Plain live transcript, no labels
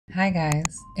Hi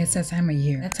guys, it's that time of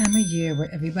year where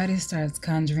everybody starts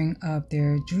conjuring up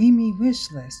their dreamy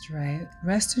wish list, right?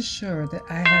 Rest assured that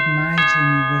I have my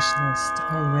dreamy wish list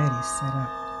already set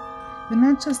up. But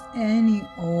not just any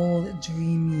old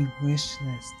dreamy wish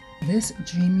list. This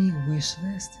dreamy wish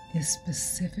list is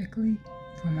specifically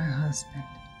for my husband.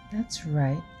 That's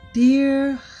right,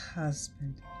 dear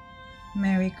husband,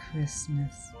 Merry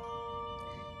Christmas.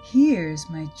 Here's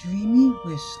my dreamy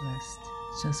wish list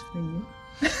just for you.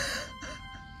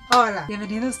 Hola,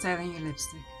 bienvenido a Style in Your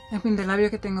Lipstick. El pintelabio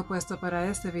que tengo puesto para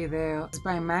este video is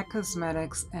by MAC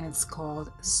Cosmetics and it's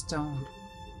called Stoned.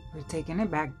 We're taking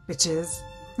it back, bitches.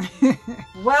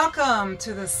 Welcome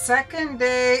to the second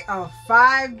day of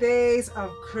 5 days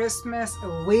of Christmas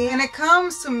week. When it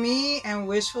comes to me and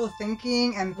wishful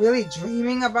thinking and really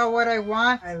dreaming about what I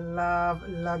want, I love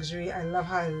luxury. I love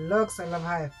how it looks. I love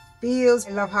how it feels.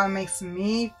 I love how it makes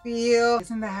me feel.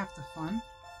 Isn't that half the fun?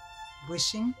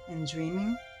 Wishing and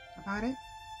dreaming about it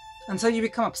until you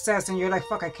become obsessed and you're like,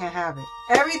 fuck, I can't have it.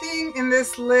 Everything in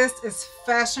this list is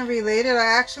fashion related. I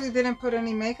actually didn't put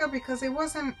any makeup because it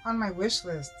wasn't on my wish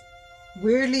list,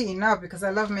 weirdly enough, because I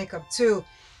love makeup too.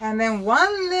 And then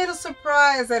one little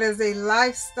surprise that is a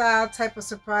lifestyle type of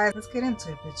surprise. Let's get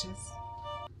into it, bitches.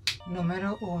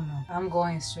 Numero uno, I'm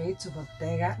going straight to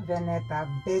Bottega Veneta,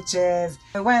 bitches.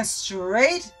 I went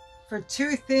straight for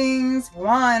two things.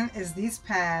 One is these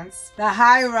pants, the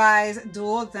high-rise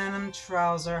dual denim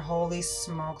trouser. Holy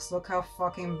smokes, look how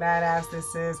fucking badass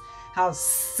this is. How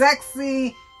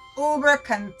sexy, uber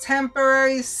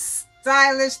contemporary,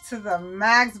 stylish to the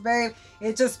max, babe.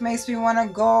 It just makes me want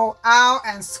to go out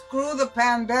and screw the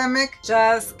pandemic.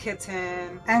 Just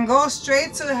kidding. And go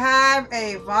straight to have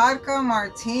a vodka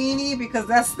martini because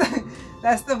that's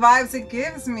the vibes it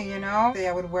gives me, you know?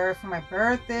 I would wear it for my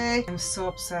birthday. I'm so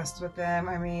obsessed with them.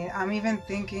 I mean, I'm even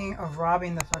thinking of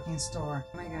robbing the fucking store.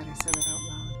 Oh my god, I said it out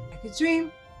loud. I could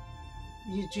dream.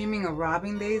 You dreaming of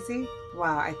robbing, Daisy?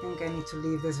 Wow, I think I need to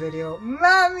leave this video.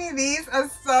 Mommy, these are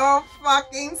so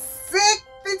fucking sick,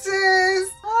 bitches!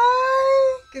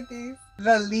 Hi! Look at these.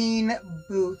 The lean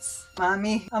boots.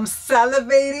 Mommy, I'm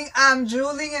salivating, I'm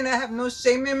drooling, and I have no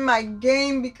shame in my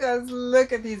game because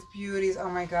look at these beauties. Oh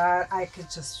my god, I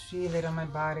could just feel it on my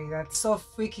body. That's so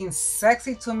freaking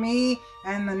sexy to me.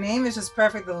 And the name is just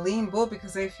perfect, the lean boot,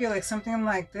 because I feel like something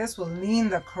like this will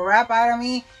lean the crap out of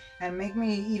me and make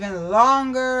me even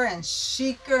longer and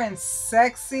chicer and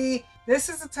sexy. This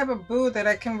is the type of boot that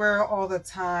I can wear all the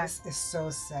time. This is so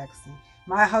sexy.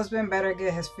 My husband better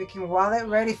get his freaking wallet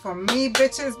ready for me,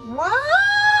 bitches. Wow!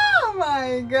 Oh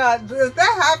my god. Does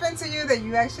that happen to you, that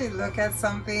you actually look at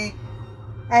something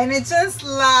and it just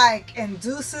like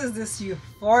induces this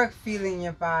euphoric feeling in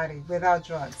your body without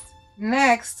drugs?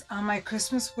 Next on my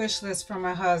Christmas wish list for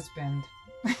my husband.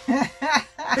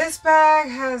 This bag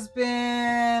has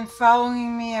been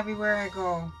following me everywhere I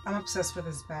go. I'm obsessed with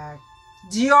this bag.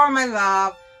 Dior, my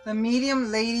love. The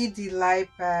medium lady D-Lite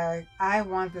bag. I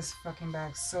want this fucking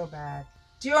bag so bad.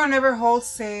 Dior never holds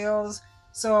sales,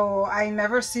 so I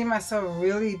never see myself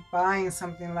really buying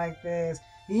something like this.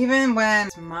 Even when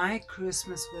it's my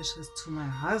Christmas wish list to my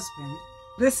husband,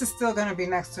 this is still gonna be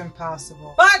next to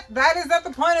impossible. But that is not the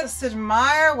point. Let's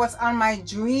admire what's on my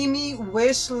dreamy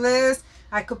wish list.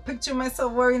 I could picture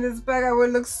myself wearing this bag. I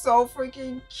would look so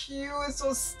freaking cute,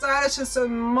 so stylish and so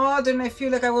modern. I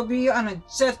feel like I will be on a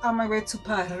jet on my way to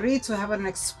Paris to have an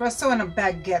espresso and a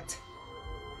baguette.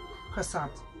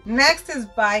 Croissant. Next is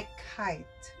by Kite.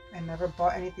 I never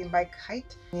bought anything by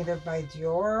Kite, neither by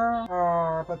Dior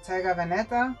or Bottega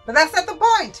Veneta. But that's not the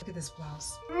point. Look at this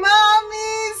blouse.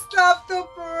 Mommy, stop the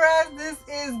press. This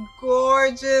is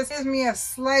gorgeous. Gives me a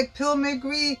slight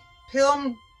pilgrimmy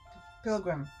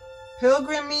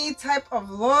type of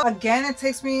look. Again, it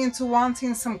takes me into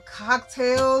wanting some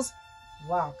cocktails.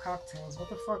 Wow, cocktails. What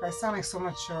the fuck? I sound like so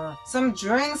mature. Some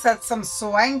drinks at some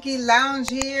swanky lounge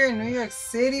here in New York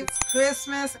City. It's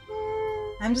Christmas.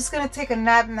 I'm just gonna take a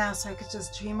nap now so I could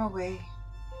just dream away.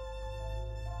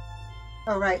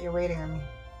 Oh right, you're waiting on me.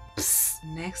 Psst.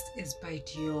 Next is by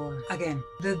Dior. Again,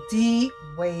 the D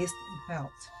waist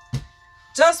belt.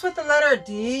 Just with the letter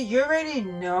D, you already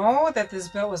know that this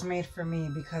belt was made for me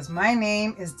because my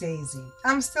name is Daisy.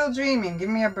 I'm still dreaming. Give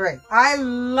me a break. I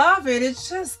love it. It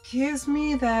just gives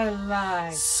me that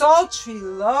like sultry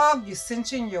look. You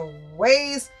cinch in your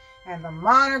waist and the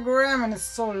monogram, and it's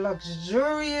so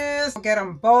luxurious. I'll get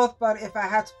them both, but if I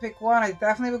had to pick one, I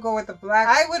definitely would go with the black.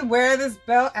 I would wear this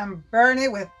belt and burn it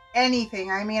with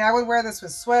anything. I mean, I would wear this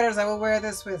with sweaters. I would wear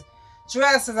this with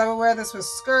dresses. I would wear this with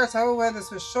skirts. I would wear this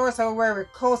with shorts. I would wear it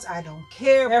with coats. I don't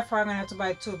care. Therefore, I'm going to have to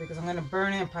buy two because I'm going to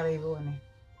burn it and probably ruin it.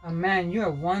 Oh man, you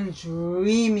are one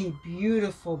dreamy,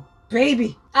 beautiful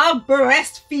baby. I'll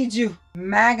breastfeed you.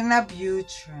 Magna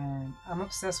Butrin. I'm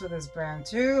obsessed with this brand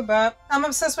too, but I'm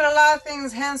obsessed with a lot of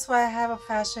things, hence why I have a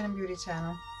fashion and beauty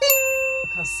channel. Bing!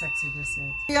 Look how sexy this is.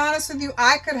 To be honest with you,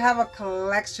 I could have a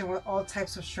collection with all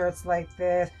types of shirts like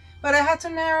this, but I had to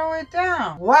narrow it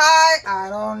down. Why? I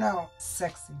don't know.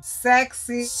 Sexy.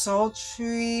 Sexy,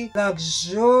 sultry,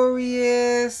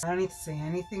 luxurious. I don't need to say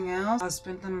anything else.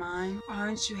 Husband of mine,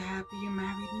 aren't you happy you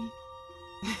married me?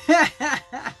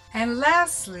 And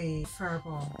lastly,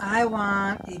 furball. I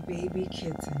want a baby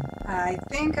kitten. I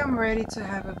think I'm ready to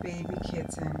have a baby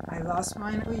kitten. I lost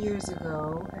mine 2 years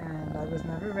ago and I was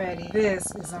never ready. This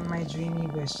is on my dreamy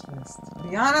wish list. To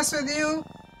be honest with you,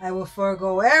 I will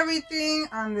forego everything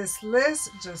on this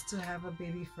list just to have a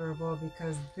baby furball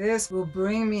because this will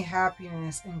bring me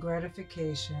happiness and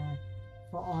gratification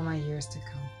for all my years to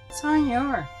come. It's on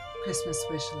your Christmas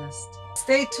wish list.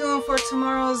 Stay tuned for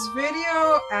tomorrow's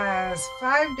video as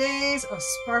 5 days of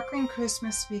sparkling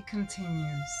Christmas week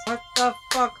continues. What the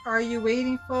fuck are you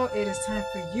waiting for? It is time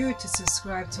for you to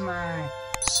subscribe to my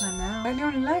channel. Dale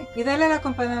un like y dale a la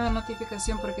campana de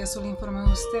notificación porque eso le informa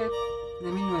a usted de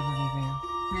mi nuevo video.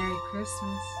 Merry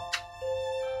Christmas.